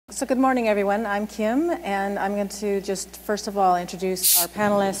So good morning, everyone. I'm Kim, and I'm going to just first of all introduce our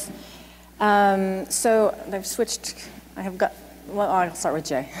panelists. So I've switched. I'll start with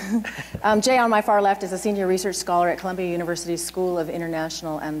Jay. Jay, on my far left, is a senior research scholar at Columbia University's School of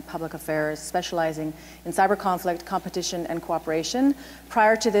International and Public Affairs, specializing in cyber conflict, competition, and cooperation.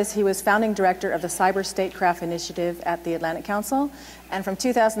 Prior to this, he was founding director of the Cyber Statecraft Initiative at the Atlantic Council, and from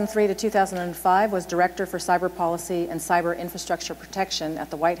 2003 to 2005 was director for cyber policy and cyber infrastructure protection at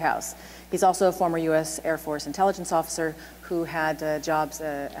the White House. He's also a former U.S. Air Force intelligence officer who had jobs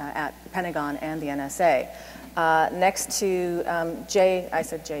at the Pentagon and the NSA. Next to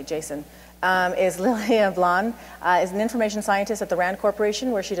Jason, is Lillian Ablon, is an information scientist at the RAND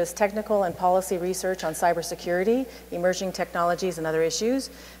Corporation, where she does technical and policy research on cybersecurity, emerging technologies, and other issues.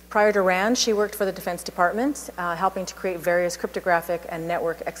 Prior to RAND, she worked for the Defense Department, helping to create various cryptographic and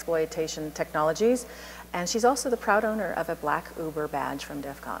network exploitation technologies. And she's also the proud owner of a black Uber badge from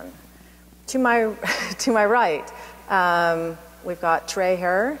DEF CON. To my right, we've got Trey,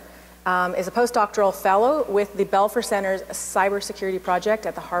 Herr. Is a postdoctoral fellow with the Belfer Center's Cybersecurity Project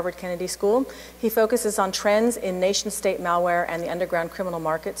at the Harvard Kennedy School. He focuses on trends in nation-state malware and the underground criminal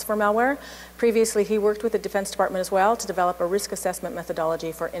markets for malware. Previously, he worked with the Defense Department as well to develop a risk assessment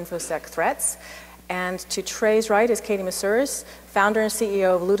methodology for InfoSec threats. And to Trey's right is Moussouris, founder and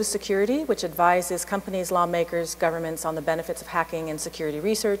CEO of Ludus Security, which advises companies, lawmakers, governments on the benefits of hacking and security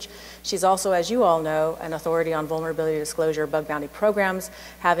research. She's also, as you all know, an authority on vulnerability disclosure bug bounty programs,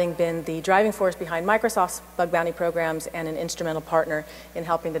 having been the driving force behind Microsoft's bug bounty programs and an instrumental partner in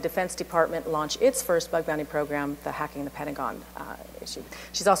helping the Defense Department launch its first bug bounty program, the Hacking the Pentagon issue.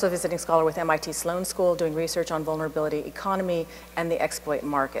 She's also a visiting scholar with MIT Sloan School, doing research on vulnerability economy and the exploit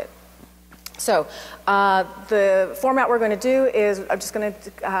market. So the format we're going to do is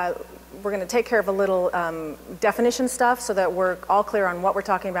we're going to take care of a little definition stuff so that we're all clear on what we're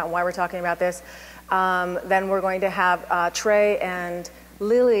talking about and why we're talking about this. Then we're going to have Trey and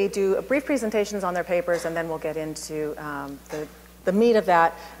Lily do brief presentations on their papers, and then we'll get into the meat of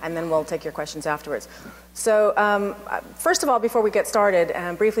that, and then we'll take your questions afterwards. So first of all, before we get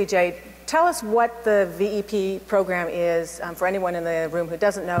started, briefly, Jay, tell us what the VEP program is for anyone in the room who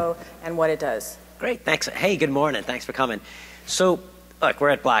doesn't know and what it does. Great, thanks. Hey, good morning. Thanks for coming. So, look, we're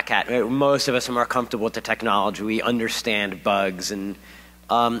at Black Hat. Most of us are more comfortable with the technology. We understand bugs, and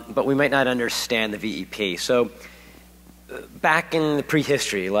but we might not understand the VEP. So, back in the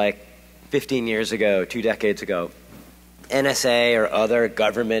prehistory, like 15 years ago, 2 decades ago, NSA or other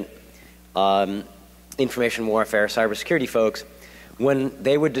government information warfare, cybersecurity folks, when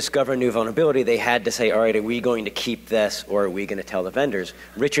they would discover a new vulnerability, they had to say, all right, are we going to keep this or are we going to tell the vendors?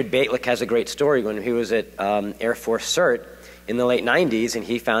 Richard Baitlick has a great story when he was at Air Force CERT in the late 90s, and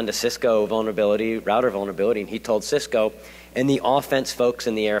he found a Cisco vulnerability, router vulnerability, and he told Cisco, and the offense folks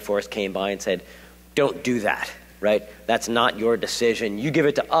in the Air Force came by and said, don't do that, right? That's not your decision. You give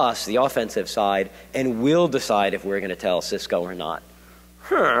it to us, the offensive side, and we'll decide if we're going to tell Cisco or not.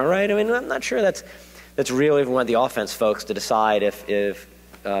 Right? I mean, I'm not sure that's really even want the offense folks to decide if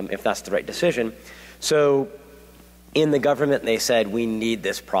that's the right decision. So in the government, they said, we need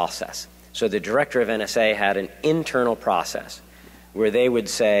this process. So the director of NSA had an internal process where they would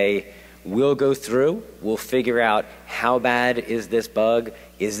say, we'll go through, we'll figure out how bad is this bug,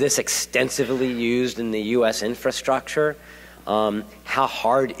 is this extensively used in the US infrastructure, how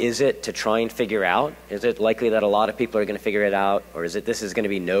hard is it to try and figure out? Is it likely that a lot of people are going to figure it out? Or is it this is going to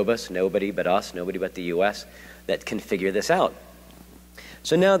be nobody but us, nobody but the US that can figure this out?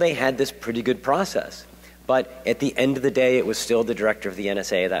 So now they had this pretty good process. But at the end of the day, it was still the director of the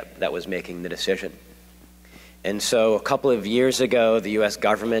NSA that was making the decision. And so a couple of years ago, the US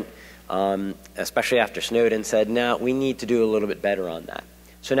government, especially after Snowden, said, no, we need to do a little bit better on that.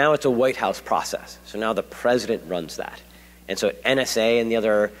 So now it's a White House process. So now the president runs that. And so NSA and the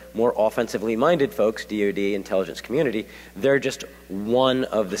other more offensively minded folks, DoD, intelligence community, they're just one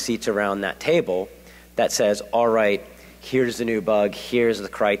of the seats around that table that says, all right, here's the new bug, here's the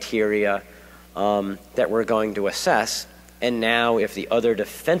criteria that we're going to assess. And now if the other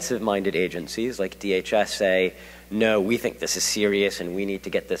defensive-minded agencies like DHS say, no, we think this is serious and we need to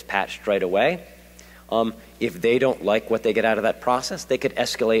get this patched right away, if they don't like what they get out of that process, they could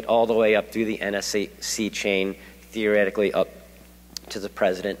escalate all the way up through the NSC chain, theoretically up to the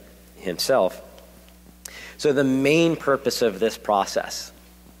president himself. So the main purpose of this process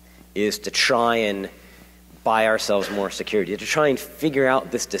is to try and buy ourselves more security, to try and figure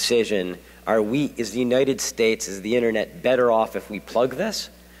out this decision. Is the United States, is the internet better off if we plug this?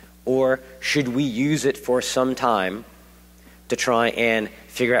 Or should we use it for some time to try and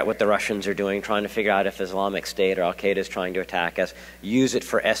figure out what the Russians are doing, trying to figure out if Islamic State or Al-Qaeda is trying to attack us, use it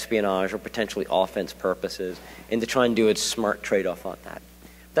for espionage or potentially offense purposes, and to try and do a smart trade-off on that.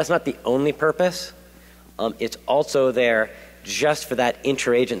 That's not the only purpose. It's also there just for that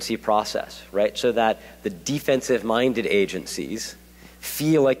interagency process, right? So that the defensive-minded agencies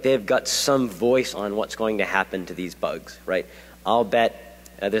feel like they've got some voice on what's going to happen to these bugs, right? I'll bet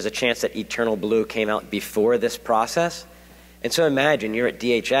there's a chance that Eternal Blue came out before this process. And so imagine you're at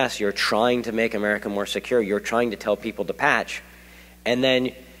DHS, you're trying to make America more secure, you're trying to tell people to patch, and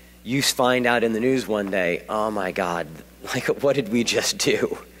then you find out in the news one day, oh my God, like what did we just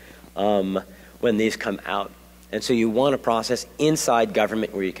do when these come out? And so you want a process inside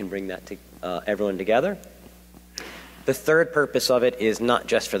government where you can bring that to everyone together. The third purpose of it is not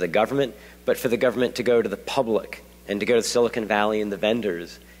just for the government, but for the government to go to the public and to go to Silicon Valley and the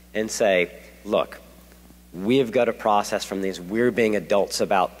vendors and say, look, we've got a process from these. We're being adults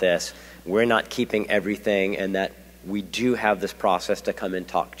about this. We're not keeping everything, and that we do have this process to come and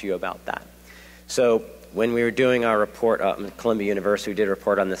talk to you about that. So when we were doing our report at Columbia University, we did a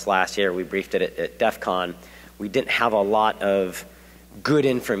report on this last year. We briefed it at DEF CON. We didn't have a lot of good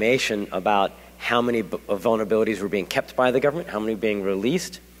information about how many vulnerabilities were being kept by the government, how many were being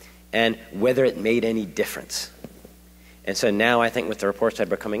released, and whether it made any difference. And so now I think with the reports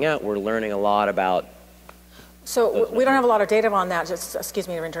that are coming out, we're learning a lot about. So we don't have a lot of data on that. Just excuse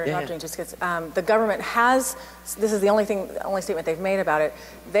me for interrupting. Just because the government has. This is the only statement they've made about it.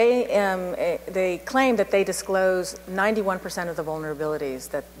 They claim that they disclose 91% of the vulnerabilities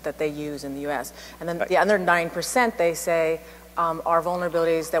that they use in the U.S. And then the other 9% they say are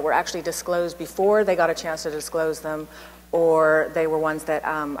vulnerabilities that were actually disclosed before they got a chance to disclose them, or they were ones that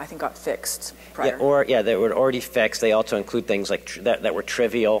I think got fixed prior. They were already fixed. They also include things like that were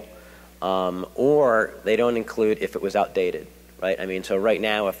trivial. Or they don't include if it was outdated, right? I mean, so right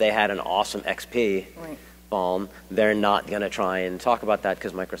now, if they had an awesome XP vuln, they're not going to try and talk about that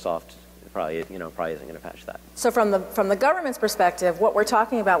because Microsoft probably isn't going to patch that. So from the government's perspective, what we're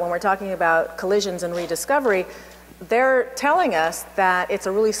talking about when we're talking about collisions and rediscovery, they're telling us that it's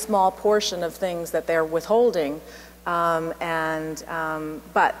a really small portion of things that they're withholding, but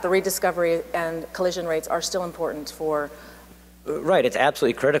the rediscovery and collision rates are still important for. Right, it's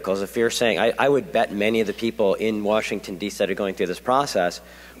absolutely critical. As if you're saying, I would bet many of the people in Washington, D.C. that are going through this process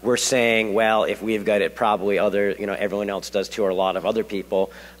were saying, well, if we've got it, probably everyone else does too, or a lot of other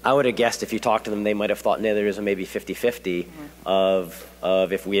people. I would have guessed if you talked to them, they might have thought, no, there is a maybe 50-50 of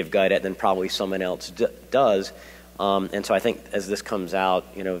if we have got it, then probably someone else does. And so I think as this comes out,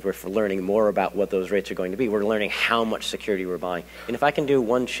 we're learning more about what those rates are going to be. We're learning how much security we're buying. And if I can do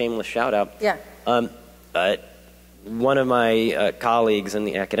one shameless shout out. Yeah. One of my colleagues on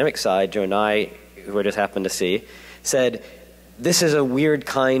the academic side, Joe Nye, who I just happened to see, said, this is a weird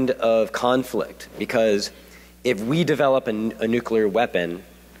kind of conflict because if we develop a nuclear weapon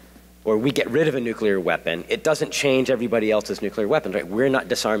or we get rid of a nuclear weapon, it doesn't change everybody else's nuclear weapons, right? We're not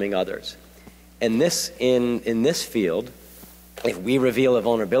disarming others. And this, in this field, if we reveal a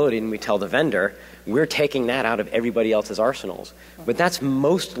vulnerability and we tell the vendor, we're taking that out of everybody else's arsenals. But that's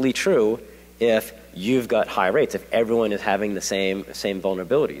mostly true if you've got high rates, if everyone is having the same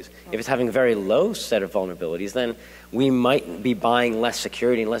vulnerabilities. If it's having a very low set of vulnerabilities, then we might be buying less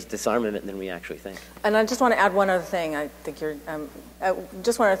security and less disarmament than we actually think. And I just want to add one other thing. I think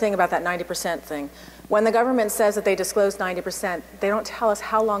just one other thing about that 90% thing. When the government says that they disclose 90%, they don't tell us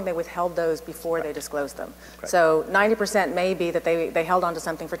how long they withheld those before they disclosed them. Correct. So 90% may be that they held on to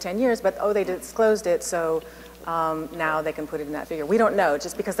something for 10 years, but they disclosed it, so now they can put it in that figure. We don't know,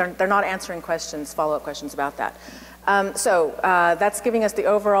 just because they're not answering questions, follow-up questions about that. So that's giving us the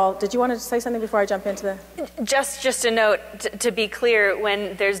overall. Did you want to say something before I jump into the? Just a note, to be clear,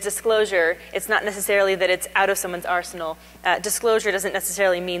 when there's disclosure, it's not necessarily that it's out of someone's arsenal. Disclosure doesn't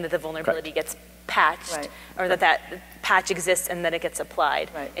necessarily mean that the vulnerability gets patched, or that patch exists and that it gets applied.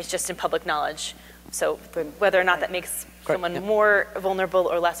 Right. It's just in public knowledge. So whether or not that makes someone more vulnerable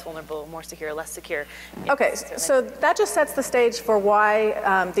or less vulnerable, more secure or less secure. Okay, so that just sets the stage for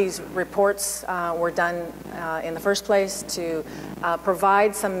why these reports were done in the first place, to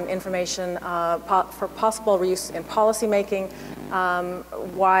provide some information for possible reuse in policymaking,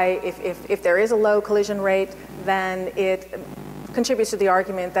 why if there is a low collision rate, then it contributes to the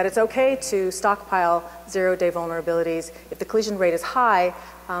argument that it's okay to stockpile zero-day vulnerabilities. If the collision rate is high,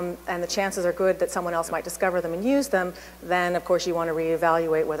 and the chances are good that someone else might discover them and use them, then of course you want to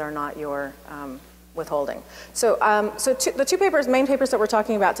reevaluate whether or not you're withholding. So, the two main papers that we're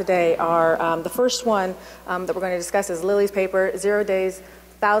talking about today are the first one that we're going to discuss is Lily's paper, 0 Days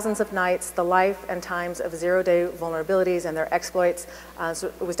thousands of nights, the life and times of zero-day vulnerabilities and their exploits. So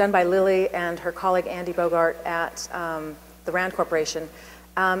it was done by Lily and her colleague Andy Bogart at the RAND Corporation.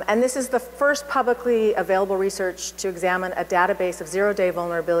 And this is the first publicly available research to examine a database of zero-day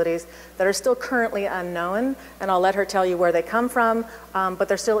vulnerabilities that are still currently unknown, and I'll let her tell you where they come from, but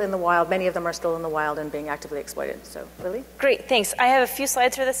they're still in the wild. Many of them are still in the wild and being actively exploited. So, Lily? Great, thanks. I have a few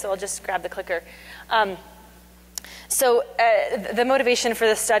slides for this, so I'll just grab the clicker. So the motivation for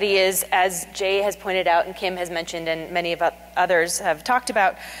this study is, as Jay has pointed out and Kim has mentioned and many of others have talked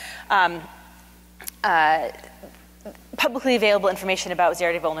about, publicly available information about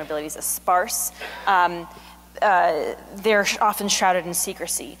zero-day vulnerabilities is sparse. They're often shrouded in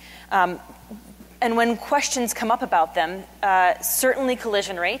secrecy. And when questions come up about them, certainly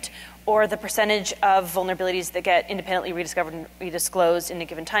collision rate or the percentage of vulnerabilities that get independently rediscovered and redisclosed in a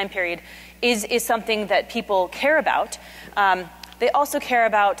given time period is something that people care about. They also care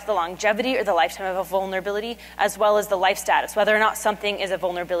about the longevity or the lifetime of a vulnerability, as well as the life status, whether or not something is a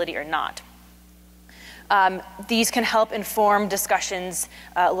vulnerability or not. These can help inform discussions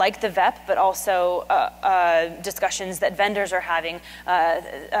like the VEP, but also discussions that vendors are having,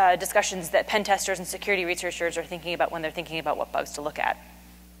 discussions that pen testers and security researchers are thinking about when they're thinking about what bugs to look at.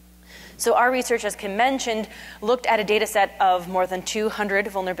 So our research, as Kim mentioned, looked at a data set of more than 200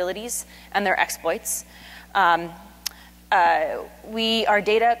 vulnerabilities and their exploits. Our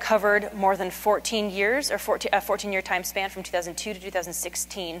data covered more than 14 years, or a 14-year time span from 2002 to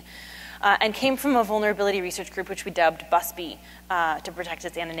 2016. And came from a vulnerability research group which we dubbed BUSBY to protect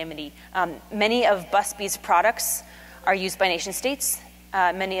its anonymity. Many of BUSBY's products are used by nation states.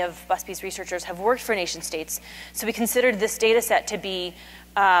 Many of BUSBY's researchers have worked for nation states. So we considered this data set to be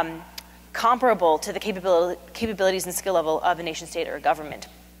comparable to the capabilities and skill level of a nation state or a government.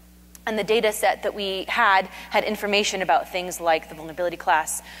 And the data set that we had information about things like the vulnerability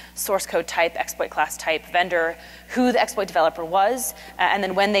class, source code type, exploit class type, vendor, who the exploit developer was, and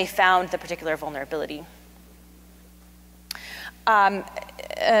then when they found the particular vulnerability.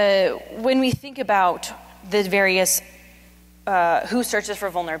 When we think about the various who searches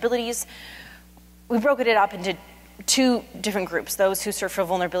for vulnerabilities, we broke it up into two different groups: those who search for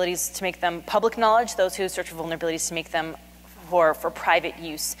vulnerabilities to make them public knowledge, those who search for vulnerabilities to make them for private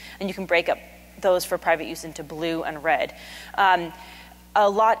use. And you can break up those for private use into blue and red. A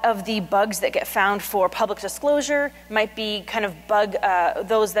lot of the bugs that get found for public disclosure might be kind of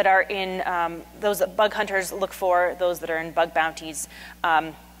those that are in, those that bug hunters look for, those that are in bug bounties.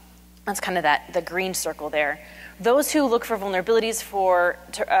 That's kind of the green circle there. Those who look for vulnerabilities for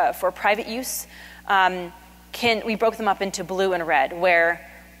private use, we broke them up into blue and red, where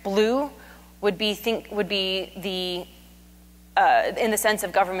blue would be the in the sense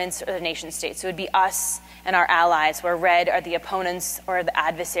of governments or the nation states. So it would be us and our allies, where red are the opponents or the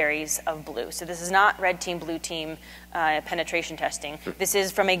adversaries of blue. So this is not red team, blue team penetration testing. This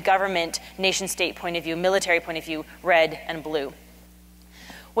is from a government, nation state point of view, military point of view, red and blue.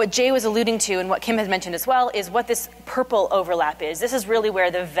 What Jay was alluding to, and what Kim has mentioned as well, is what this purple overlap is. This is really where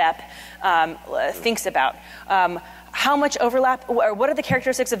the VEP thinks about. How much overlap, or what are the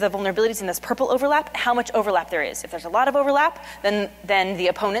characteristics of the vulnerabilities in this purple overlap, how much overlap there is. If there's a lot of overlap, then the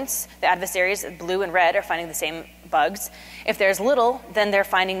opponents, the adversaries, blue and red, are finding the same bugs. If there's little, then they're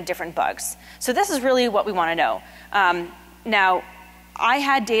finding different bugs. So this is really what we want to know. Now, I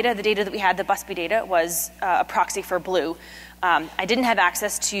had data, the data that we had, the BUSBY data, was a proxy for blue. I didn't have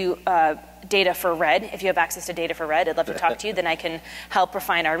access to data for red. If you have access to data for red, I'd love to talk to you, then I can help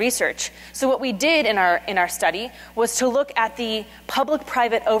refine our research. So what we did in our study was to look at the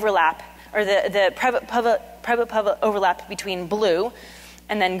public-private overlap, or the private-public overlap between blue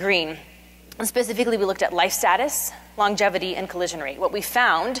and then green. And specifically, we looked at life status, longevity, and collision rate. What we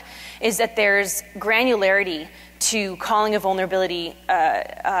found is that there's granularity to calling a vulnerability.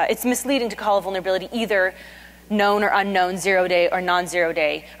 It's misleading to call a vulnerability either known or unknown, zero-day or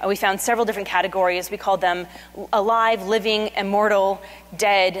non-zero-day. We found several different categories. We called them alive, living, immortal,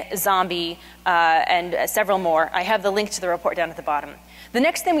 dead, zombie, and several more. I have the link to the report down at the bottom. The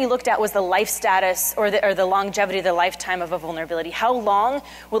next thing we looked at was the life status, or the longevity, the lifetime of a vulnerability. How long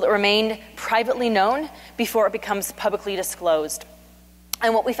will it remain privately known before it becomes publicly disclosed?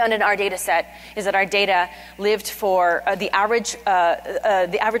 And what we found in our data set is that our data lived for the average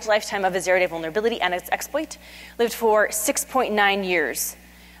lifetime of a zero-day vulnerability and its exploit lived for 6.9 years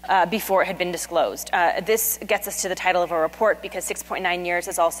before it had been disclosed. This gets us to the title of our report, because 6.9 years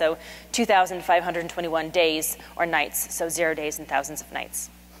is also 2,521 days or nights, so 0 days and thousands of nights.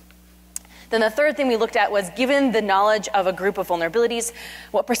 Then the third thing we looked at was, given the knowledge of a group of vulnerabilities,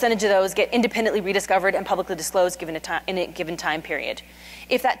 what percentage of those get independently rediscovered and publicly disclosed in a given time period.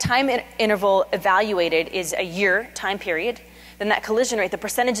 If that time interval evaluated is a year time period, then that collision rate, the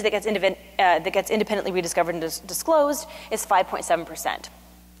percentage that gets independently rediscovered and disclosed, is 5.7%.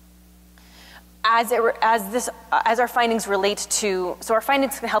 As our findings relate to, so our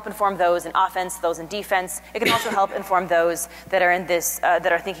findings can help inform those in offense, those in defense. It can also help inform those that are in this,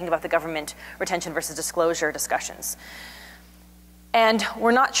 that are thinking about the government retention versus disclosure discussions. And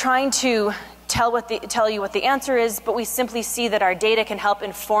we're not trying to tell you what the answer is, but we simply see that our data can help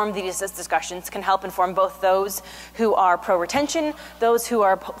inform these discussions, can help inform both those who are pro-retention, those who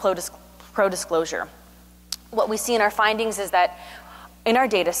are pro-disclosure. What we see in our findings is that in our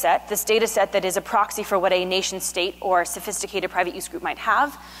data set, this data set that is a proxy for what a nation state or sophisticated private use group might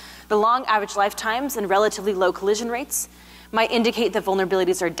have, the long average lifetimes and relatively low collision rates might indicate that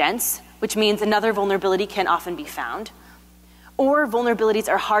vulnerabilities are dense, which means another vulnerability can often be found, or vulnerabilities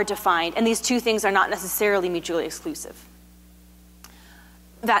are hard to find, and these two things are not necessarily mutually exclusive.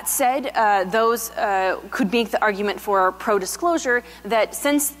 That said, those could make the argument for pro-disclosure that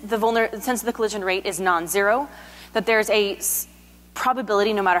since the collision rate is non-zero, that there's a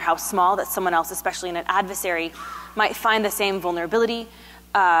probability, no matter how small, that someone else, especially an adversary, might find the same vulnerability,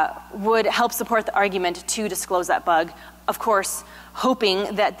 would help support the argument to disclose that bug. Of course,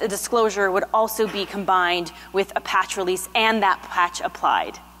 hoping that the disclosure would also be combined with a patch release and that patch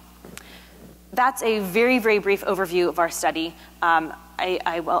applied. That's a very, very brief overview of our study.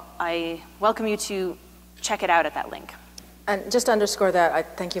 I welcome you to check it out at that link. And just to underscore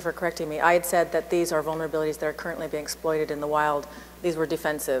that, thank you for correcting me. I had said that these are vulnerabilities that are currently being exploited in the wild. These were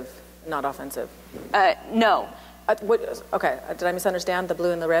defensive, not offensive. No. Okay, did I misunderstand the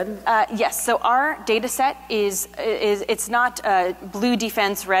blue and the red? Yes, so our data set it's not blue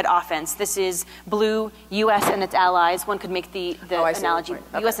defense, red offense. This is blue, US and its allies. One could make the analogy.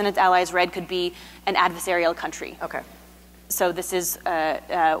 Okay. US and its allies, red could be an adversarial country. Okay. So this is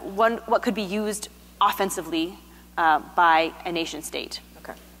what could be used offensively by a nation state.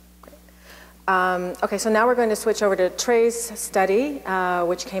 Okay, great. Okay, so now we're going to switch over to Trey's study,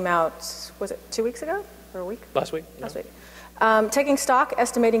 which came out, was it 2 weeks ago or a week? Last week. Last week. Taking stock,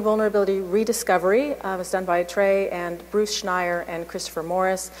 estimating vulnerability rediscovery was done by Trey and Bruce Schneier and Christopher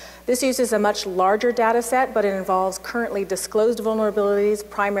Morris. This uses a much larger data set, but it involves currently disclosed vulnerabilities,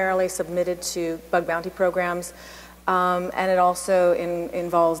 primarily submitted to bug bounty programs. And it also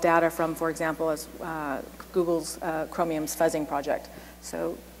involves data from, for example, as Google's Chromium's fuzzing project.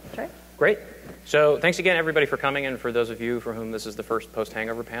 So, Trey? Great. So thanks again, everybody, for coming, and for those of you for whom this is the first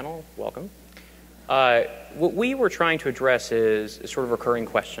post-hangover panel, welcome. What we were trying to address is a sort of recurring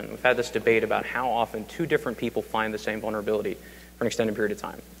question. We've had this debate about how often two different people find the same vulnerability for an extended period of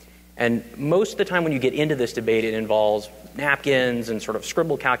time. And most of the time when you get into this debate, it involves napkins and sort of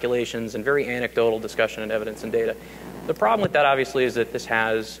scribbled calculations and very anecdotal discussion and evidence and data. The problem with that, obviously, is that this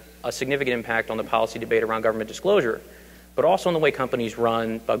has a significant impact on the policy debate around government disclosure, but also on the way companies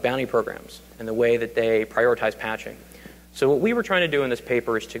run bug bounty programs and the way that they prioritize patching. So what we were trying to do in this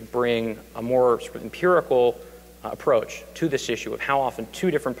paper is to bring a more sort of empirical approach to this issue of how often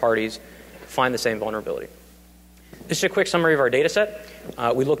two different parties find the same vulnerability. This is a quick summary of our data set.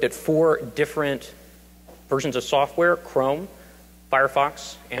 We looked at 4 different versions of software: Chrome,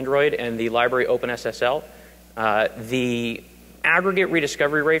 Firefox, Android, and the library OpenSSL. The aggregate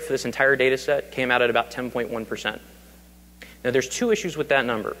rediscovery rate for this entire data set came out at about 10.1%. Now, there's 2 issues with that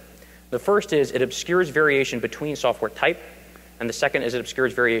number. The first is it obscures variation between software type, and the second is it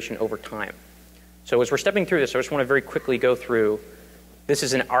obscures variation over time. So as we're stepping through this, I just want to very quickly go through. This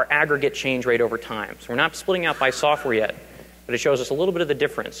is our aggregate change rate over time. So we're not splitting out by software yet, but it shows us a little bit of the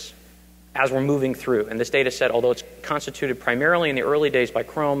difference as we're moving through. And this data set, although it's constituted primarily in the early days by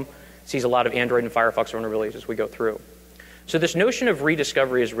Chrome, sees a lot of Android and Firefox vulnerabilities as we go through. So this notion of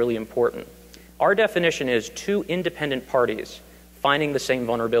rediscovery is really important. Our definition is 2 independent parties finding the same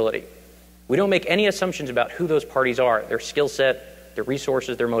vulnerability. We don't make any assumptions about who those parties are, their skill set, their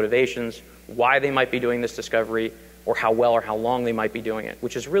resources, their motivations, why they might be doing this discovery, or how well or how long they might be doing it,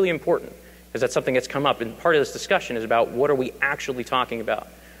 which is really important, because that's something that's come up. And part of this discussion is about what are we actually talking about.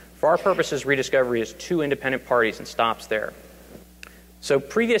 For our purposes, rediscovery is 2 independent parties and stops there. So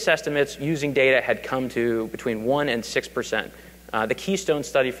previous estimates using data had come to between 1 and 6%. The keystone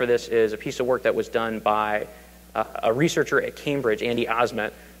study for this is a piece of work that was done by a researcher at Cambridge, Andy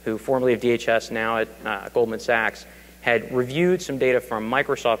Osment, who formerly of DHS, now at Goldman Sachs, had reviewed some data from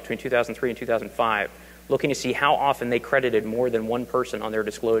Microsoft between 2003 and 2005, looking to see how often they credited more than one person on their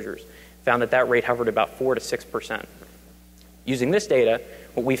disclosures. Found that that rate hovered about 4 to 6%. Using this data,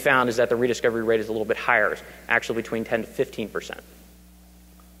 what we found is that the rediscovery rate is a little bit higher, actually between 10 to 15%.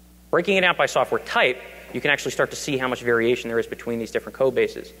 Breaking it out by software type, you can actually start to see how much variation there is between these different code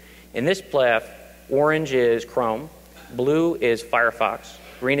bases. In this plot, orange is Chrome, blue is Firefox,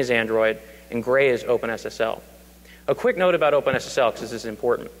 green is Android, and gray is OpenSSL. A quick note about OpenSSL, because this is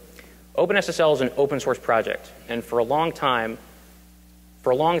important. OpenSSL is an open source project, and for a long time,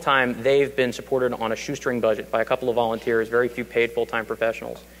 they've been supported on a shoestring budget by a couple of volunteers, very few paid full-time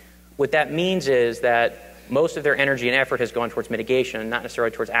professionals. What that means is that most of their energy and effort has gone towards mitigation, not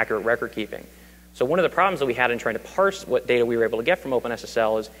necessarily towards accurate record keeping. So one of the problems that we had in trying to parse what data we were able to get from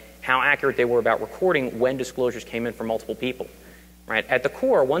OpenSSL is how accurate they were about recording when disclosures came in from multiple people. Right? At the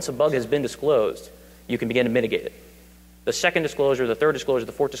core, once a bug has been disclosed, you can begin to mitigate it. The second disclosure, the third disclosure,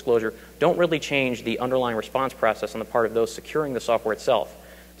 the fourth disclosure don't really change the underlying response process on the part of those securing the software itself.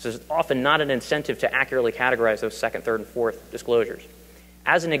 So there's often not an incentive to accurately categorize those second, third, and fourth disclosures.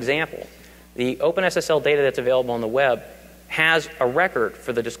 As an example, the OpenSSL data that's available on the web has a record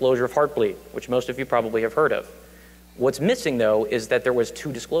for the disclosure of heartbleed, which most of you probably have heard of. What's missing, though, is that there was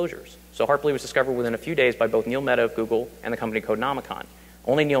 2 disclosures. So heartbleed was discovered within a few days by both Neil Mehta of Google and the company Codenomicon.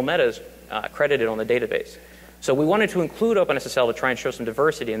 Only Neil Mehta is credited on the database. So we wanted to include OpenSSL to try and show some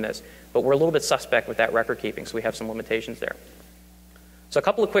diversity in this, but we're a little bit suspect with that record keeping, so we have some limitations there. So a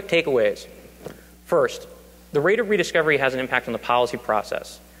couple of quick takeaways. First, the rate of rediscovery has an impact on the policy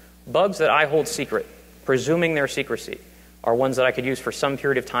process. Bugs that I hold secret, presuming their secrecy, are ones that I could use for some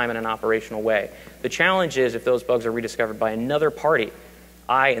period of time in an operational way. The challenge is if those bugs are rediscovered by another party,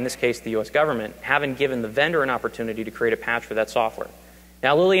 I, in this case the US government, haven't given the vendor an opportunity to create a patch for that software.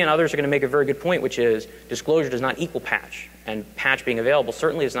 Now Lillian and others are going to make a very good point, which is disclosure does not equal patch, and patch being available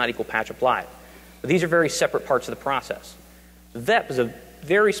certainly does not equal patch applied. But these are very separate parts of the process. VEP is a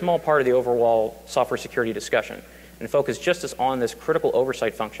very small part of the overall software security discussion and focus just on this critical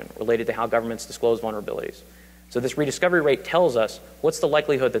oversight function related to how governments disclose vulnerabilities. So this rediscovery rate tells us what's the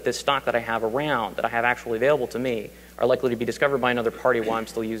likelihood that this stock that I have around, that I have actually available to me, are likely to be discovered by another party while I'm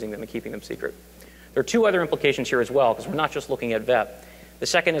still using them and keeping them secret. There are 2 other implications here as well, because we're not just looking at VEP. The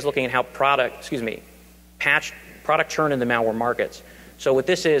second is looking at how product churn in the malware markets. So what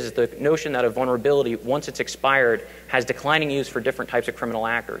this is the notion that a vulnerability, once it's expired, has declining use for different types of criminal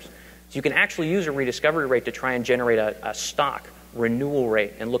actors. So you can actually use a rediscovery rate to try and generate a stock renewal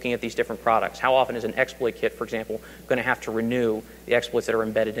rate in looking at these different products. How often is an exploit kit, for example, going to have to renew the exploits that are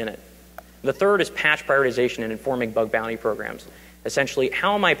embedded in it? The third is patch prioritization and informing bug bounty programs. Essentially,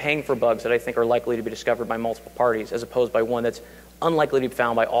 how am I paying for bugs that I think are likely to be discovered by multiple parties as opposed by one that's unlikely to be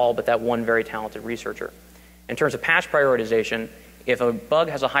found by all but that one very talented researcher? In terms of patch prioritization, if a bug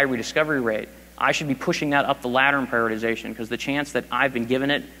has a high rediscovery rate, I should be pushing that up the ladder in prioritization because the chance that I've been given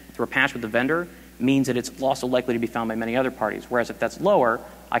it through a patch with the vendor means that it's also likely to be found by many other parties. Whereas if that's lower,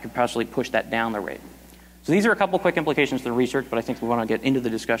 I could possibly push that down the rate. So these are a couple of quick implications to the research, but I think we want to get into the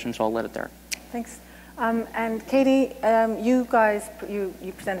discussion, so I'll let it there. Thanks. And Katie, you guys, you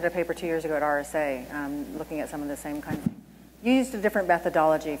presented a paper 2 years ago at RSA looking at some of the same kind of things. You used a different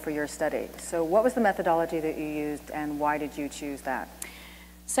methodology for your study. So what was the methodology that you used and why did you choose that?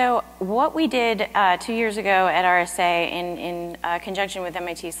 So what we did 2 years ago at RSA in conjunction with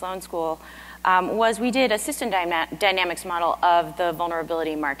MIT Sloan School was we did a system dynamics model of the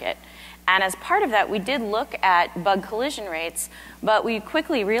vulnerability market. And as part of that, we did look at bug collision rates, but we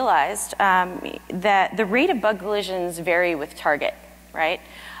quickly realized that the rate of bug collisions vary with target, right?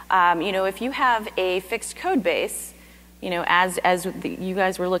 If you have a fixed code base, as you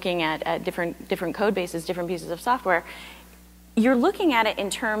guys were looking at different code bases, different pieces of software, you're looking at it in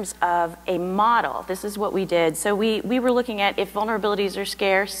terms of a model. This is what we did. So we were looking at if vulnerabilities are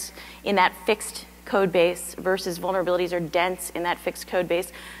scarce in that fixed code base versus vulnerabilities are dense in that fixed code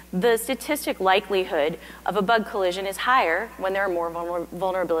base, the statistic likelihood of a bug collision is higher when there are more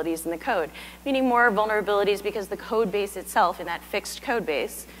vulnerabilities in the code, meaning more vulnerabilities because the code base itself in that fixed code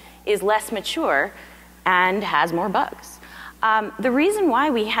base is less mature and has more bugs. The reason why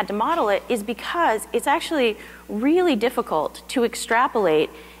we had to model it is because it's actually really difficult to extrapolate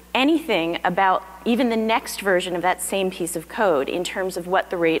anything about even the next version of that same piece of code in terms of what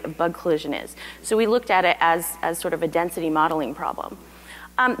the rate of bug collision is. So we looked at it as sort of a density modeling problem.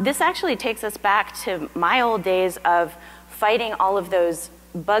 This actually takes us back to my old days of fighting all of those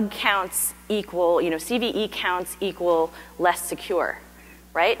bug counts equal, CVE counts equal less secure.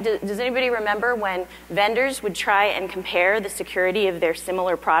 Right? Does anybody remember when vendors would try and compare the security of their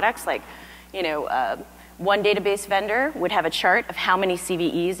similar products? Like, one database vendor would have a chart of how many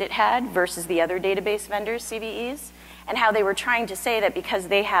CVEs it had versus the other database vendor's CVEs, and how they were trying to say that because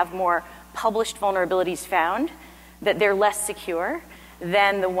they have more published vulnerabilities found, that they're less secure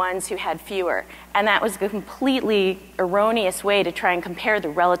than the ones who had fewer. And that was a completely erroneous way to try and compare the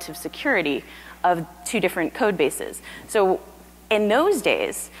relative security of two different code bases. So in those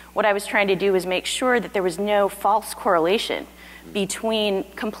days, what I was trying to do was make sure that there was no false correlation between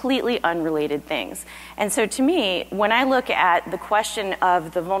completely unrelated things. And so to me, when I look at the question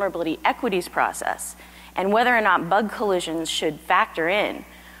of the vulnerability equities process and whether or not bug collisions should factor in,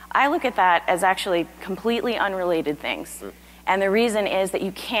 I look at that as actually completely unrelated things. And the reason is that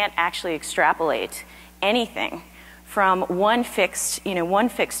you can't actually extrapolate anything from one fixed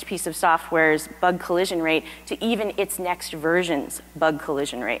piece of software's bug collision rate to even its next version's bug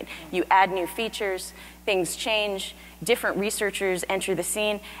collision rate. You add new features, things change, different researchers enter the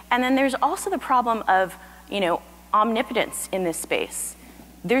scene, and then there's also the problem of, omnipotence in this space.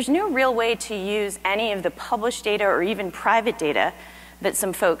 There's no real way to use any of the published data or even private data that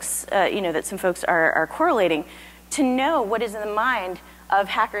some folks, are correlating to know what is in the mind of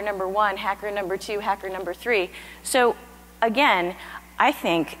hacker number 1, hacker number 2, hacker number 3. So again, I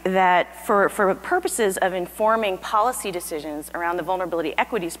think that for purposes of informing policy decisions around the vulnerability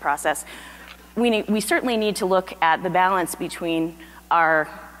equities process, we certainly need to look at the balance between our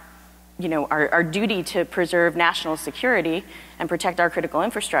duty to preserve national security and protect our critical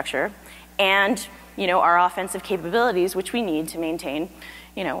infrastructure and, our offensive capabilities, which we need to maintain,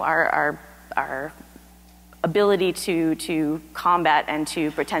 our ability to combat and to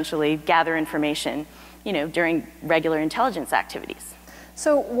potentially gather information, during regular intelligence activities.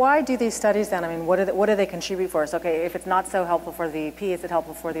 So why do these studies then? I mean, what do they contribute for us? Okay, if it's not so helpful for the VP, is it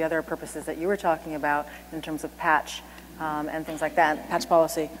helpful for the other purposes that you were talking about in terms of patch and things like that, patch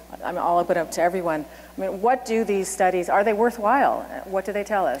policy? I mean, I'll open up to everyone. I mean, what do these studies, are they worthwhile? What do they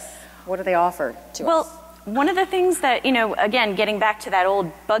tell us? What do they offer to us? Well, one of the things that, again, getting back to that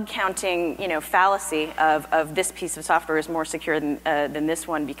old bug counting, fallacy of this piece of software is more secure than this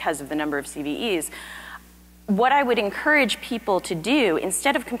one because of the number of CVEs, what I would encourage people to do,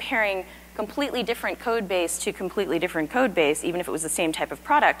 instead of comparing completely different code base to completely different code base, even if it was the same type of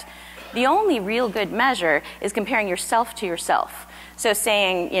product, the only real good measure is comparing yourself to yourself. So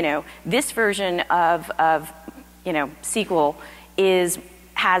saying, this version of SQL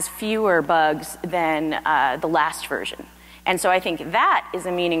has fewer bugs than the last version. And so I think that is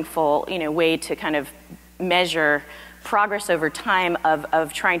a meaningful, way to kind of measure progress over time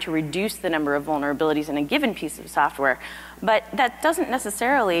of trying to reduce the number of vulnerabilities in a given piece of software. But that doesn't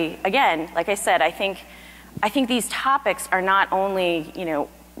necessarily, again, like I said, I think these topics are not only,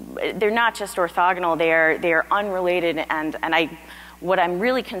 they're not just orthogonal, they are unrelated, and what I'm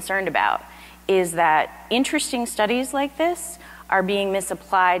really concerned about is that interesting studies like this are being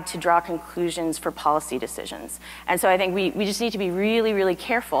misapplied to draw conclusions for policy decisions. And so I think we just need to be really, really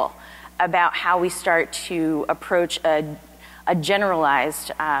careful about how we start to approach a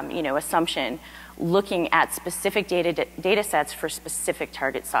generalized assumption looking at specific data sets for specific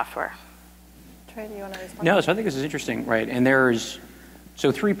target software. Trey, do you want to respond? No, so I think this is interesting, right? And there's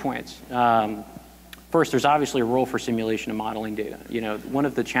 3 points. First, there's obviously a role for simulation and modeling data. One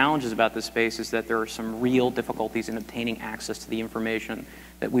of the challenges about this space is that there are some real difficulties in obtaining access to the information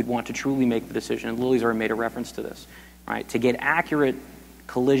that we'd want to truly make the decision. And Lily's already made a reference to this, right? To get accurate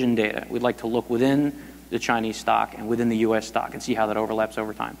collision data, we'd like to look within the Chinese stock and within the US stock and see how that overlaps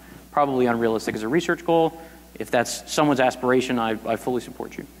over time. Probably unrealistic as a research goal. If that's someone's aspiration, I fully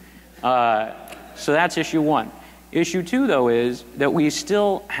support you. So that's issue 1. Issue 2, though, is that we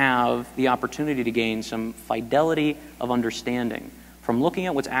still have the opportunity to gain some fidelity of understanding from looking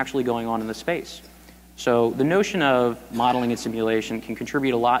at what's actually going on in the space. So the notion of modeling and simulation can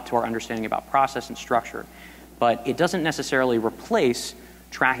contribute a lot to our understanding about process and structure, but it doesn't necessarily replace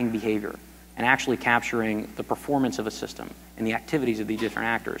tracking behavior and actually capturing the performance of a system and the activities of the different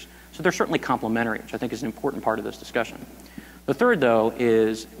actors. So they're certainly complementary, which I think is an important part of this discussion. The third, though,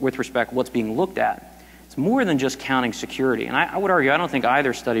 is with respect to what's being looked at. It's more than just counting security. And I would argue, I don't think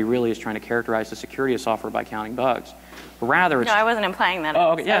either study really is trying to characterize the security of software by counting bugs. But rather, it's... No, I wasn't implying that.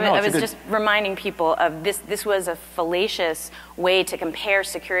 Oh, okay. Yeah, I was just reminding people of this was a fallacious way to compare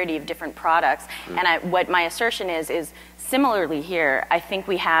security of different products. And what my assertion is similarly here, I think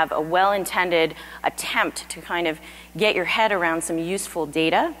we have a well-intended attempt to kind of get your head around some useful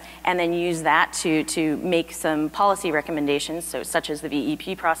data and then use that to make some policy recommendations, so such as the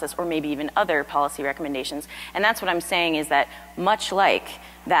VEP process or maybe even other policy recommendations. And that's what I'm saying is that much like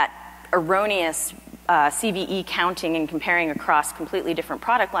that erroneous CVE counting and comparing across completely different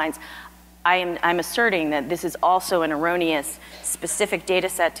product lines, I'm asserting that this is also an erroneous specific data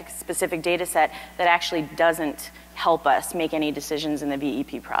set to specific data set that actually doesn't help us make any decisions in the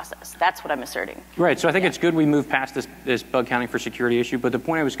VEP process. That's what I'm asserting. Right, so I think it's good we move past this bug counting for security issue, but the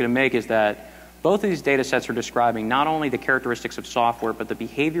point I was going to make is that both of these data sets are describing not only the characteristics of software, but the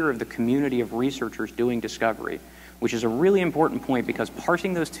behavior of the community of researchers doing discovery, which is a really important point because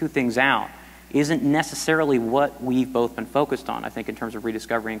parsing those two things out isn't necessarily what we've both been focused on, I think, in terms of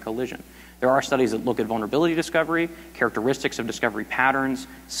rediscovery and collision. There are studies that look at vulnerability discovery, characteristics of discovery patterns,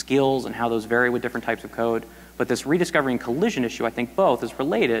 skills, and how those vary with different types of code. But this rediscovery and collision issue, I think both, is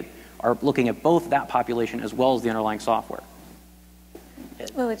related, are looking at both that population as well as the underlying software.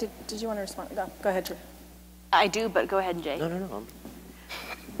 Lily, did you want to respond? Go ahead, Trey. I do, but go ahead, Jay. No.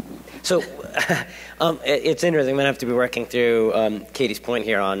 So it's interesting. I'm going to have to be working through Katie's point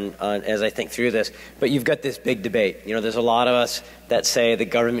here on as I think through this. But you've got this big debate. You know, there's a lot of us that say the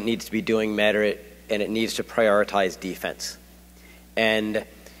government needs to be doing merit and it needs to prioritize defense. And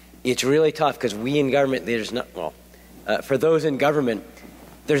it's really tough because we in government, for those in government,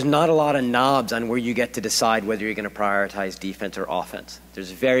 there's not a lot of knobs on where you get to decide whether you're going to prioritize defense or offense.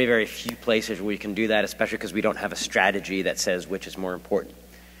 There's very, very few places where you can do that, especially because we don't have a strategy that says which is more important.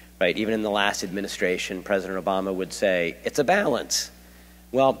 Right? Even in the last administration, President Obama would say, it's a balance.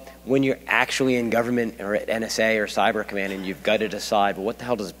 Well, when you're actually in government or at NSA or Cyber Command and you've got to decide, well, what the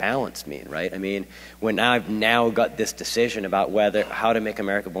hell does balance mean, right? I mean, when I've now got this decision about how to make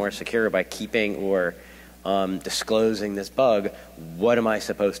America more secure by keeping or disclosing this bug, what am I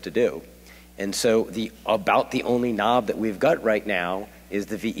supposed to do? And so about the only knob that we've got right now is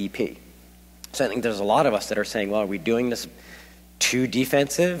the VEP. So I think there's a lot of us that are saying, well, are we doing this too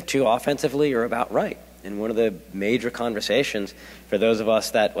defensive, too offensively, or about right? And one of the major conversations for those of us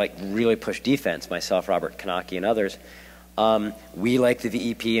that really push defense, myself, Robert Kanaki, and others, we like the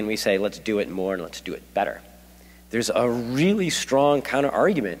VEP and we say, let's do it more and let's do it better. There's a really strong counter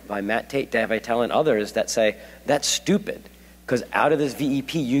argument by Matt Tate, Dave Vitale, and others that say that's stupid because out of this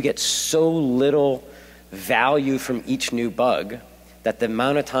VEP you get so little value from each new bug that the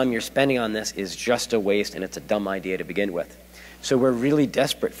amount of time you're spending on this is just a waste and it's a dumb idea to begin with. So we're really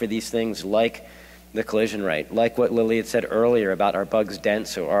desperate for these things like the collision rate, like what Lily had said earlier about are bugs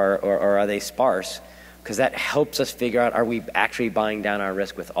dense or are they sparse, because that helps us figure out are we actually buying down our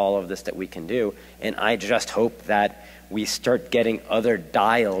risk with all of this that we can do. And I just hope that we start getting other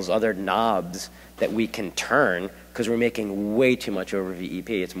dials, other knobs that we can turn because we're making way too much over VEP.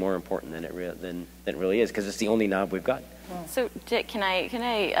 It's more important than it really is because it's the only knob we've got. So Dick, can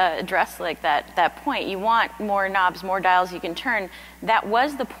I address that point? You want more knobs, more dials you can turn. That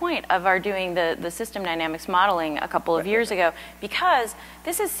was the point of our doing the system dynamics modeling a couple of years ago, because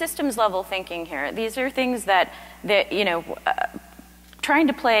this is systems level thinking here. These are things that trying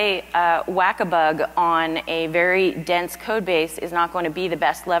to play whack-a-bug on a very dense code base is not going to be the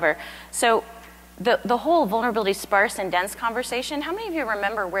best lever. So the whole vulnerability sparse and dense conversation, how many of you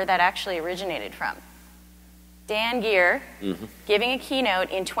remember where that actually originated from? Dan Geer giving a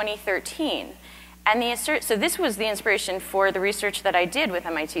keynote in 2013. And so this was the inspiration for the research that I did with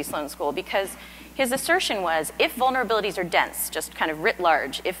MIT Sloan School, because his assertion was if vulnerabilities are dense, just kind of writ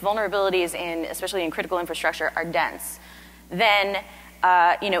large, if vulnerabilities especially in critical infrastructure are dense, then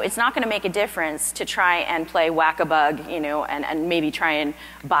it's not going to make a difference to try and play whack-a-bug, and maybe try and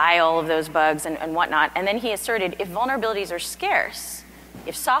buy all of those bugs and whatnot. And then he asserted if vulnerabilities are scarce,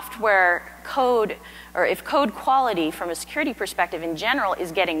 if software code or if code quality from a security perspective in general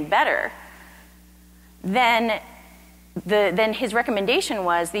is getting better, then his recommendation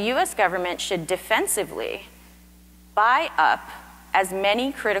was the US government should defensively buy up as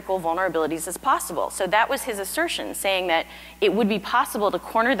many critical vulnerabilities as possible. So that was his assertion, saying that it would be possible to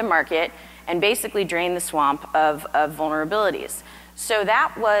corner the market and basically drain the swamp of vulnerabilities. So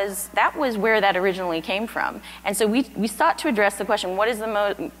that was where that originally came from. And so we sought to address the question, what is the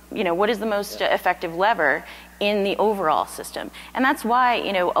most effective lever in the overall system? And that's why,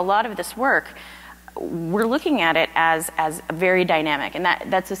 a lot of this work, we're looking at it as very dynamic, and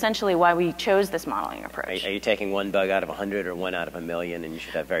that's essentially why we chose this modeling approach. Are you taking one bug out of 100 or one out of 1,000,000, and you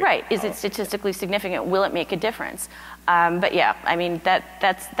should have very right? Is it statistically significant? Will it make a difference? But yeah, I mean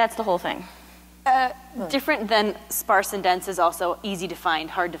that's the whole thing. Different than sparse and dense is also easy to find,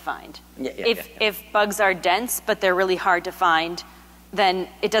 hard to find. If bugs are dense but they're really hard to find, then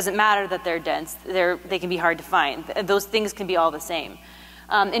it doesn't matter that they're dense. They can be hard to find. Those things can be all the same.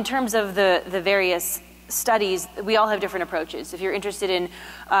 In terms of the various studies, we all have different approaches. If you're interested in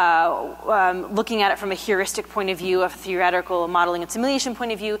looking at it from a heuristic point of view, a theoretical modeling and simulation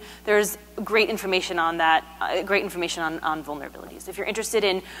point of view, there's great information on that, great information on vulnerabilities. If you're interested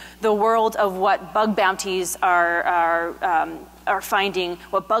in the world of what bug bounties are finding,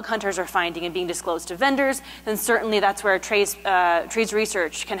 what bug hunters are finding and being disclosed to vendors, then certainly that's where Trey's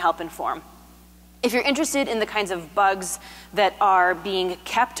research can help inform. If you're interested in the kinds of bugs that are being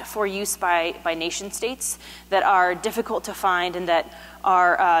kept for use by nation states, that are difficult to find and that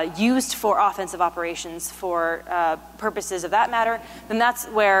are used for offensive operations for purposes of that matter, then that's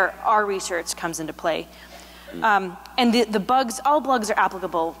where our research comes into play. And the bugs, all bugs are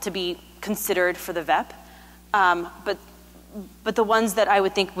applicable to be considered for the VEP, but the ones that I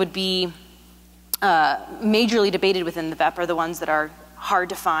would think would be majorly debated within the VEP are the ones that are hard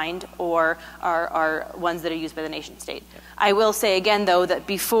to find or are ones that are used by the nation state. I will say again, though, that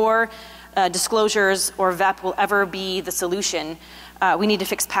before disclosures or VEP will ever be the solution, we need to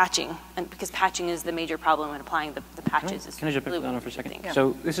fix patching, and because patching is the major problem in applying the patches. Can I jump in on for a second? Yeah.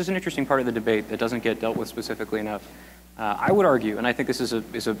 So this is an interesting part of the debate that doesn't get dealt with specifically enough. I would argue, and I think this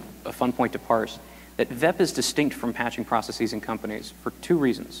is a fun point to parse, that VEP is distinct from patching processes in companies for two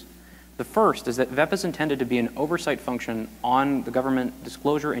reasons. The first is that VEP is intended to be an oversight function on the government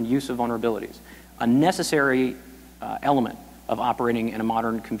disclosure and use of vulnerabilities, a necessary element of operating in a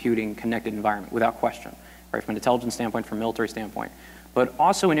modern computing connected environment without question, right, from an intelligence standpoint, from a military standpoint, but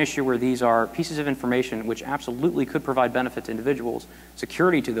also an issue where these are pieces of information which absolutely could provide benefit to individuals,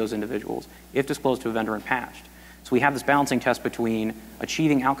 security to those individuals, if disclosed to a vendor and patched. So we have this balancing test between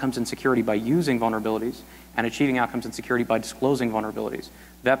achieving outcomes in security by using vulnerabilities and achieving outcomes in security by disclosing vulnerabilities.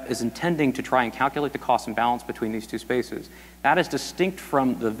 VEP is intending to try and calculate the cost and balance between these two spaces. That is distinct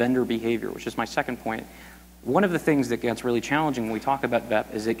from the vendor behavior, which is my second point. One of the things that gets really challenging when we talk about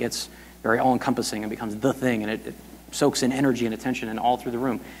VEP is it gets very all-encompassing and becomes the thing, and it soaks in energy and attention and all through the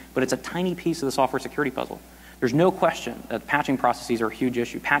room. But it's a tiny piece of the software security puzzle. There's no question that patching processes are a huge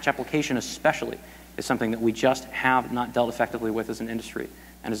issue. Patch application especially is something that we just have not dealt effectively with as an industry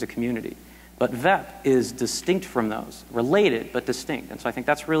and as a community. But VEP is distinct from those, related but distinct. And so I think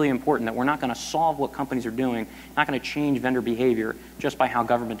that's really important, that we're not going to solve what companies are doing, not going to change vendor behavior just by how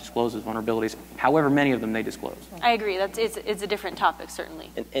government discloses vulnerabilities, however many of them they disclose. I agree. It's a different topic, certainly.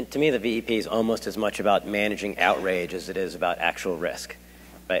 And to me, the VEP is almost as much about managing outrage as it is about actual risk.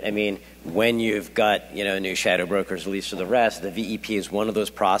 Right? I mean, when you've got new shadow brokers released to the rest, the VEP is one of those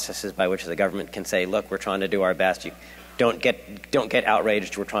processes by which the government can say, look, we're trying to do our best. You don't get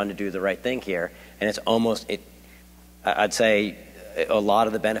outraged. We're trying to do the right thing here. And it's almost, I'd say a lot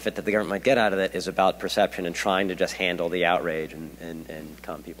of the benefit that the government might get out of it is about perception and trying to just handle the outrage and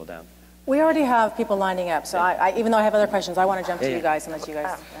calm people down. We already have people lining up, so I even though I have other questions, I want to jump to you guys and let you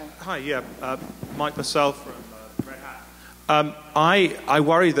guys. Hi, yeah, Mike myself from Red Hat. I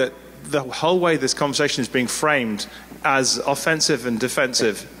worry that the whole way this conversation is being framed as offensive and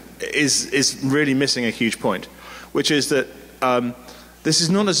defensive is really missing a huge point, which is that this is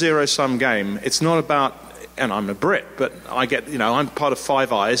not a zero-sum game. It's not about, and I'm a Brit, but I get, I'm part of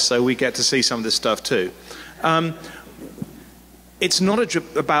Five Eyes, so we get to see some of this stuff too. It's not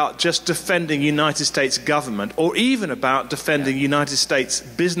about just defending United States government or even about defending United States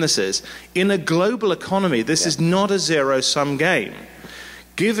businesses. In a global economy, this is not a zero-sum game.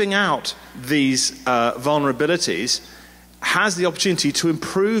 Giving out these vulnerabilities has the opportunity to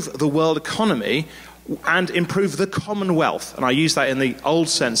improve the world economy and improve the Commonwealth. And I use that in the old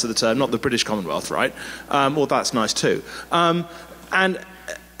sense of the term, not the British Commonwealth, right? Well, that's nice too. And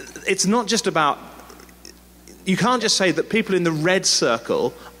it's not just about, you can't just say that people in the red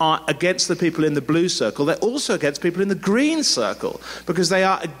circle are against the people in the blue circle. They're also against people in the green circle because they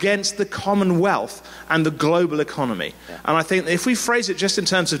are against the Commonwealth and the global economy. Yeah. And I think if we phrase it just in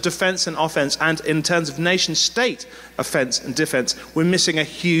terms of defense and offense and in terms of nation-state offense and defense, we're missing a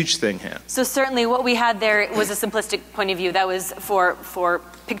huge thing here. So certainly what we had there was a simplistic point of view. That was for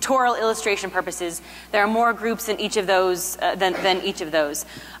pictorial illustration purposes. There are more groups in each of those than each of those.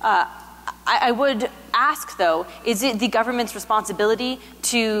 I would ask, though, is it the government's responsibility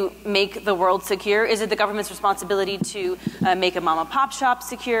to make the world secure? Is it the government's responsibility to make a mom-and-pop shop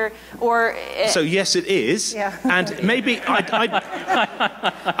secure? Or so yes, it is. Yeah. And maybe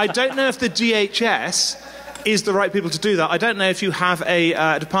I don't know if the DHS is the right people to do that. I don't know if you have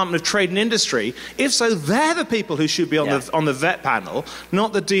a Department of Trade and Industry. If so, they're the people who should be on the VET panel,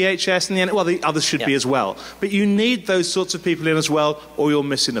 not the DHS and the others should be as well. But you need those sorts of people in as well, or you're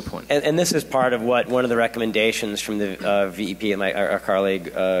missing the point. And this is part of what one of the recommendations from the VEP and our colleague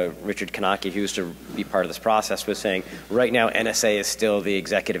Richard Kanaki, who used to be part of this process, was saying right now NSA is still the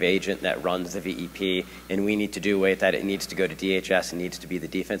executive agent that runs the VEP, and we need to do away with that. It needs to go to DHS. It needs to be the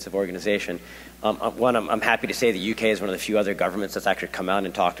defensive organization. I'm happy to say the UK is one of the few other governments that's actually come out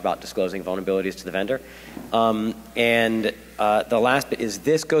and talked about disclosing vulnerabilities to the vendor. The last bit is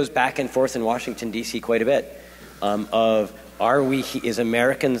this goes back and forth in Washington, D.C. quite a bit is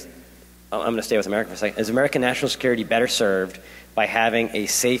Americans, I'm going to stay with America for a second, is American national security better served by having a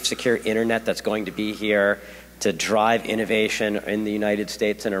safe, secure internet that's going to be here to drive innovation in the United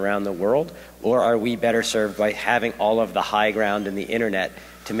States and around the world? Or are we better served by having all of the high ground in the internet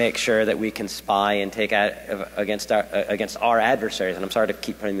to make sure that we can spy and take out against our adversaries? And I'm sorry to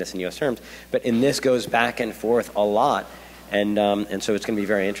keep putting this in U.S. terms, but this goes back and forth a lot. And so it's going to be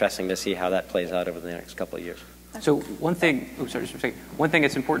very interesting to see how that plays out over the next couple of years. So one thing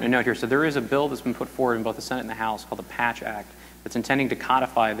that's important to note here, so there is a bill that's been put forward in both the Senate and the House called the Patch Act that's intending to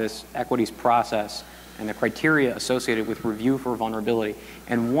codify this equities process and the criteria associated with review for vulnerability.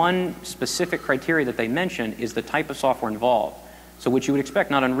 And one specific criteria that they mention is the type of software involved. So what you would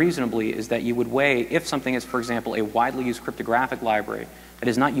expect, not unreasonably, is that you would weigh if something is, for example, a widely used cryptographic library that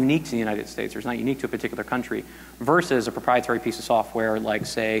is not unique to the United States or is not unique to a particular country versus a proprietary piece of software like,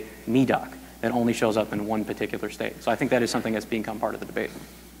 say, MEDOC that only shows up in one particular state. So I think that is something that's become part of the debate.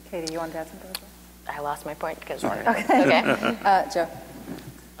 Katie, you want to add something? I lost my point because okay. Joe.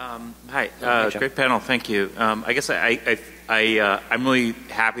 Hi, great panel, thank you. I guess I'm really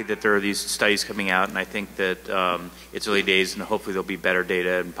happy that there are these studies coming out, and I think that it's early days, and hopefully there'll be better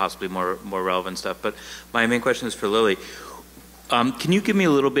data and possibly more relevant stuff. But my main question is for Lily. Can you give me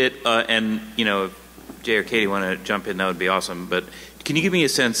a little bit, and if Jay or Katie want to jump in, that would be awesome. But can you give me a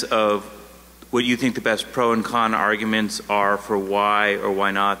sense of what you think the best pro and con arguments are for why or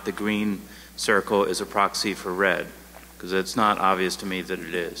why not the green circle is a proxy for red? Because it's not obvious to me that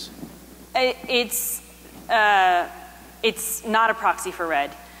it is. It's not a proxy for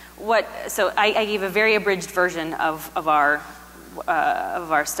red. So I gave a very abridged version of our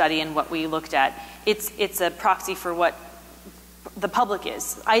study and what we looked at. It's a proxy for what the public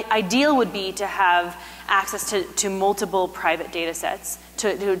is. Ideal would be to have access to multiple private data sets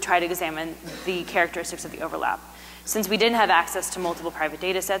to try to examine the characteristics of the overlap. Since we didn't have access to multiple private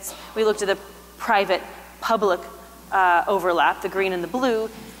data sets, we looked at the private-public overlap, the green and the blue,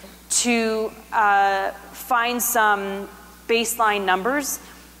 to find some baseline numbers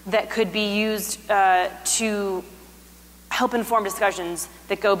that could be used to help inform discussions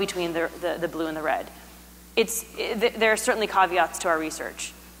that go between the blue and the red. There are certainly caveats to our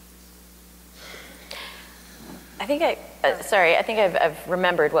research. I think I've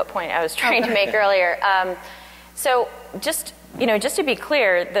remembered what point I was trying to make earlier. So just to be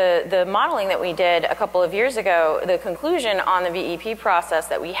clear, the modeling that we did a couple of years ago, the conclusion on the VEP process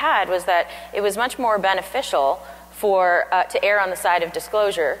that we had was that it was much more beneficial to err on the side of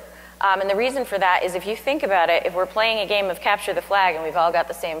disclosure. And the reason for that is if you think about it, if we're playing a game of capture the flag and we've all got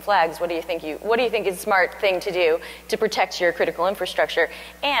the same flags, what do you think is a smart thing to do to protect your critical infrastructure?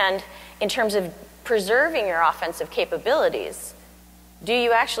 And in terms of preserving your offensive capabilities, do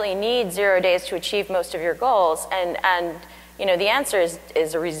you actually need 0 days to achieve most of your goals? And the answer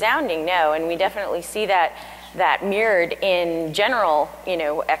is a resounding no, and we definitely see that mirrored in general,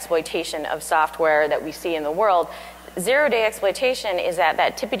 exploitation of software that we see in the world. 0-day exploitation is at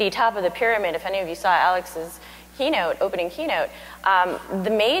that tippity top of the pyramid. If any of you saw Alex's opening keynote, the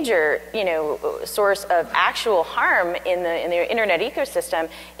major, source of actual harm in the internet ecosystem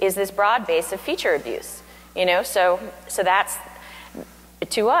is this broad base of feature abuse. So that's,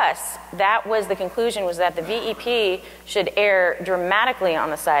 to us, that was the conclusion, was that the VEP should err dramatically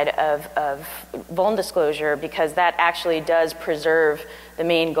on the side of vuln disclosure, because that actually does preserve the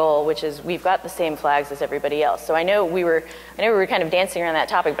main goal, which is we've got the same flags as everybody else. So I know we were kind of dancing around that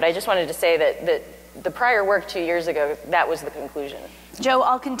topic, but I just wanted to say that the prior work 2 years ago, that was the conclusion. Joe,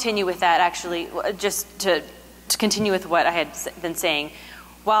 I'll continue with that, actually, just to continue with what I had been saying.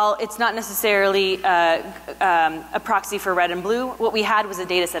 While it's not necessarily a proxy for red and blue, what we had was a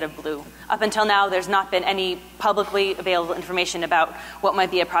data set of blue. Up until now, there's not been any publicly available information about what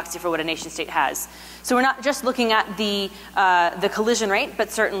might be a proxy for what a nation state has. So we're not just looking at the collision rate,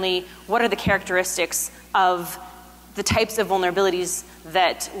 but certainly what are the characteristics of the types of vulnerabilities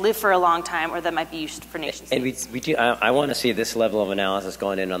that live for a long time or that might be used for nation states. And I want to see this level of analysis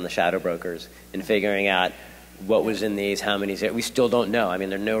going in on the shadow brokers and figuring out what was in these, how many. We still don't know. I mean,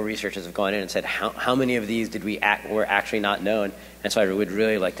 there are no researchers have gone in and said how many of these were actually not known. And so I would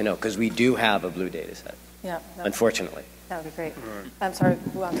really like to know, because we do have a blue data set. Yeah. Unfortunately. That would be great. I'm sorry,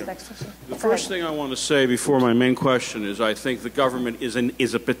 who wants the next question? The first thing I want to say before my main question is I think the government is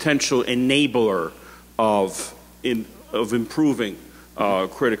a potential enabler of improving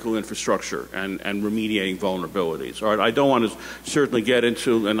critical infrastructure and remediating vulnerabilities. All right, I don't want to certainly get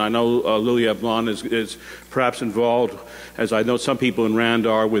into, and I know Lillian Ablon is perhaps involved, as I know some people in RAND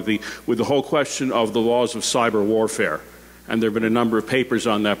are, with the whole question of the laws of cyber warfare. And there have been a number of papers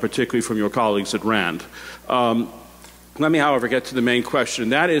on that, particularly from your colleagues at RAND. Let me, however, get to the main question.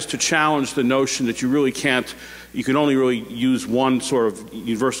 That is to challenge the notion that you can only really use one sort of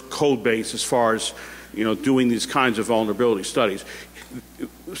universal code base as far as, doing these kinds of vulnerability studies.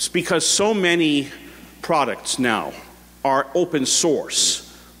 It's because so many products now are open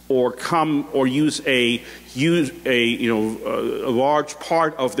source or use a large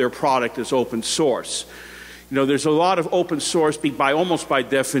part of their product as open source. There's a lot of open source almost by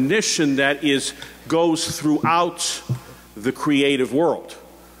definition that goes throughout the creative world.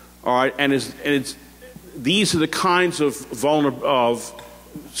 All right, and these are the kinds of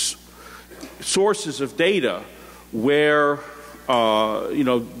sources of data where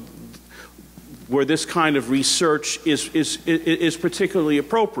where this kind of research is particularly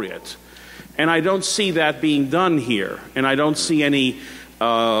appropriate, and I don't see that being done here, and I don't see any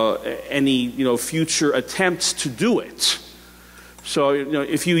future attempts to do it. So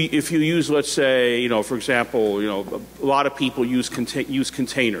if you use, let's say, for example, a lot of people use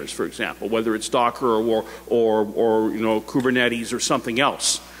containers, for example, whether it's Docker or Kubernetes or something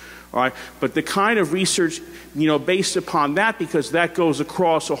else. All right, but the kind of research based upon that, because that goes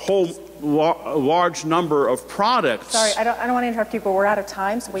across a whole large number of products. Sorry, I don't want to interrupt you, but we're out of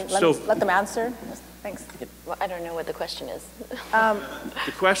time, so let them answer. Thanks. Well, I don't know what the question is.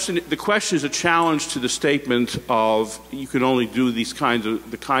 The question is a challenge to the statement of you can only do the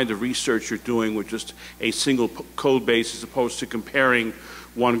kind of research you're doing with just a single code base as opposed to comparing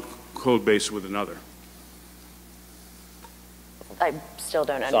one code base with another. I still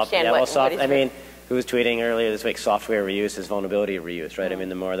don't understand what I mean, who was tweeting earlier this week? Software reuse is vulnerability reuse, right? I mean,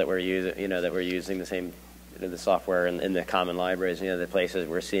 the more that we're using the same. The software in the common libraries, the places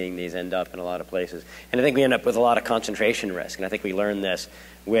we're seeing these end up in a lot of places. And I think we end up with a lot of concentration risk. And I think we learned this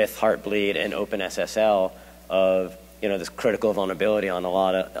with Heartbleed and OpenSSL of, this critical vulnerability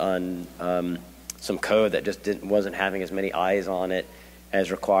on some code that just wasn't having as many eyes on it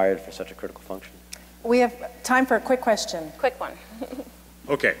as required for such a critical function. We have time for a quick question. Quick one.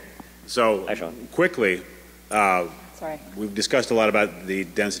 Okay. So quickly, sorry. We've discussed a lot about the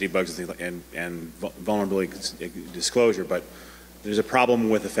density bugs and vulnerability disclosure, but there's a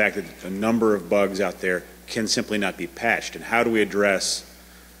problem with the fact that a number of bugs out there can simply not be patched. And how do we address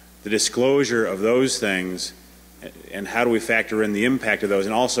the disclosure of those things, and how do we factor in the impact of those?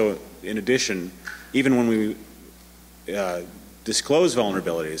 And also, in addition, even when we disclose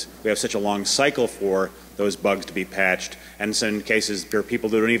vulnerabilities, we have such a long cycle for those bugs to be patched, and in some cases there are people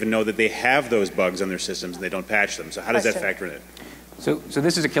that don't even know that they have those bugs on their systems and they don't patch them. So how does that factor in it? So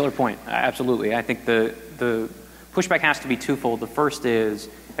this is a killer point, absolutely. I think the pushback has to be twofold. The first is,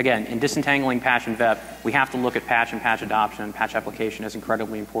 again, in disentangling patch and VEP, we have to look at patch and patch adoption. Patch application is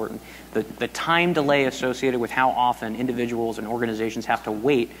incredibly important. The time delay associated with how often individuals and organizations have to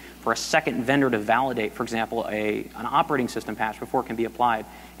wait for a second vendor to validate, for example, an operating system patch before it can be applied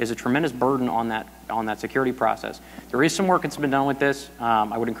is a tremendous burden on that security process. There is some work that's been done with this.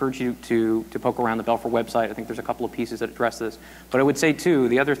 I would encourage you to poke around the Belfer website. I think there's a couple of pieces that address this. But I would say, too,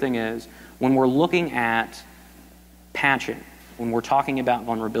 the other thing is when we're looking at patching, when we're talking about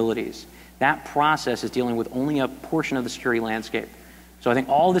vulnerabilities, that process is dealing with only a portion of the security landscape. So I think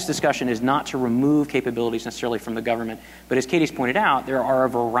all this discussion is not to remove capabilities necessarily from the government, but as Katie's pointed out, there are a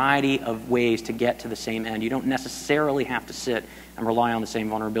variety of ways to get to the same end. You don't necessarily have to sit and rely on the same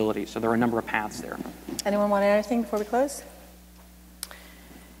vulnerabilities. So there are a number of paths there. Anyone want to add anything before we close?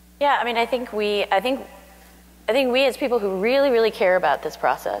 Yeah, I mean, I think we as people who really, really care about this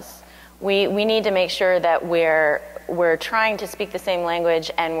process, we need to make sure that we're trying to speak the same language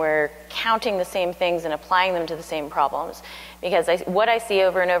and we're counting the same things and applying them to the same problems. Because what I see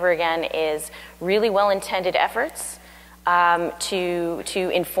over and over again is really well-intended efforts to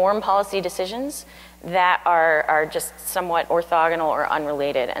inform policy decisions that are just somewhat orthogonal or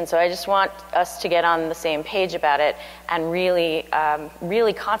unrelated. And so I just want us to get on the same page about it and really,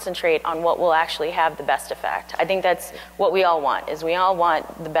 really concentrate on what will actually have the best effect. I think that's what we all want, is we all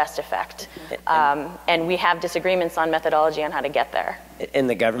want the best effect. And we have disagreements on methodology on how to get there. And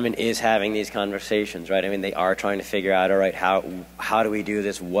the government is having these conversations, right? I mean, they are trying to figure out, all right, how do we do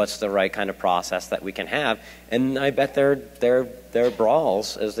this? What's the right kind of process that we can have? And I bet there are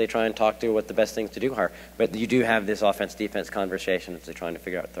brawls as they try and talk through what the best things to do are. But you do have this offense-defense conversation as they're trying to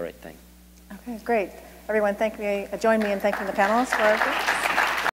figure out the right thing. Okay, great. Everyone, join me in thanking the panelists for our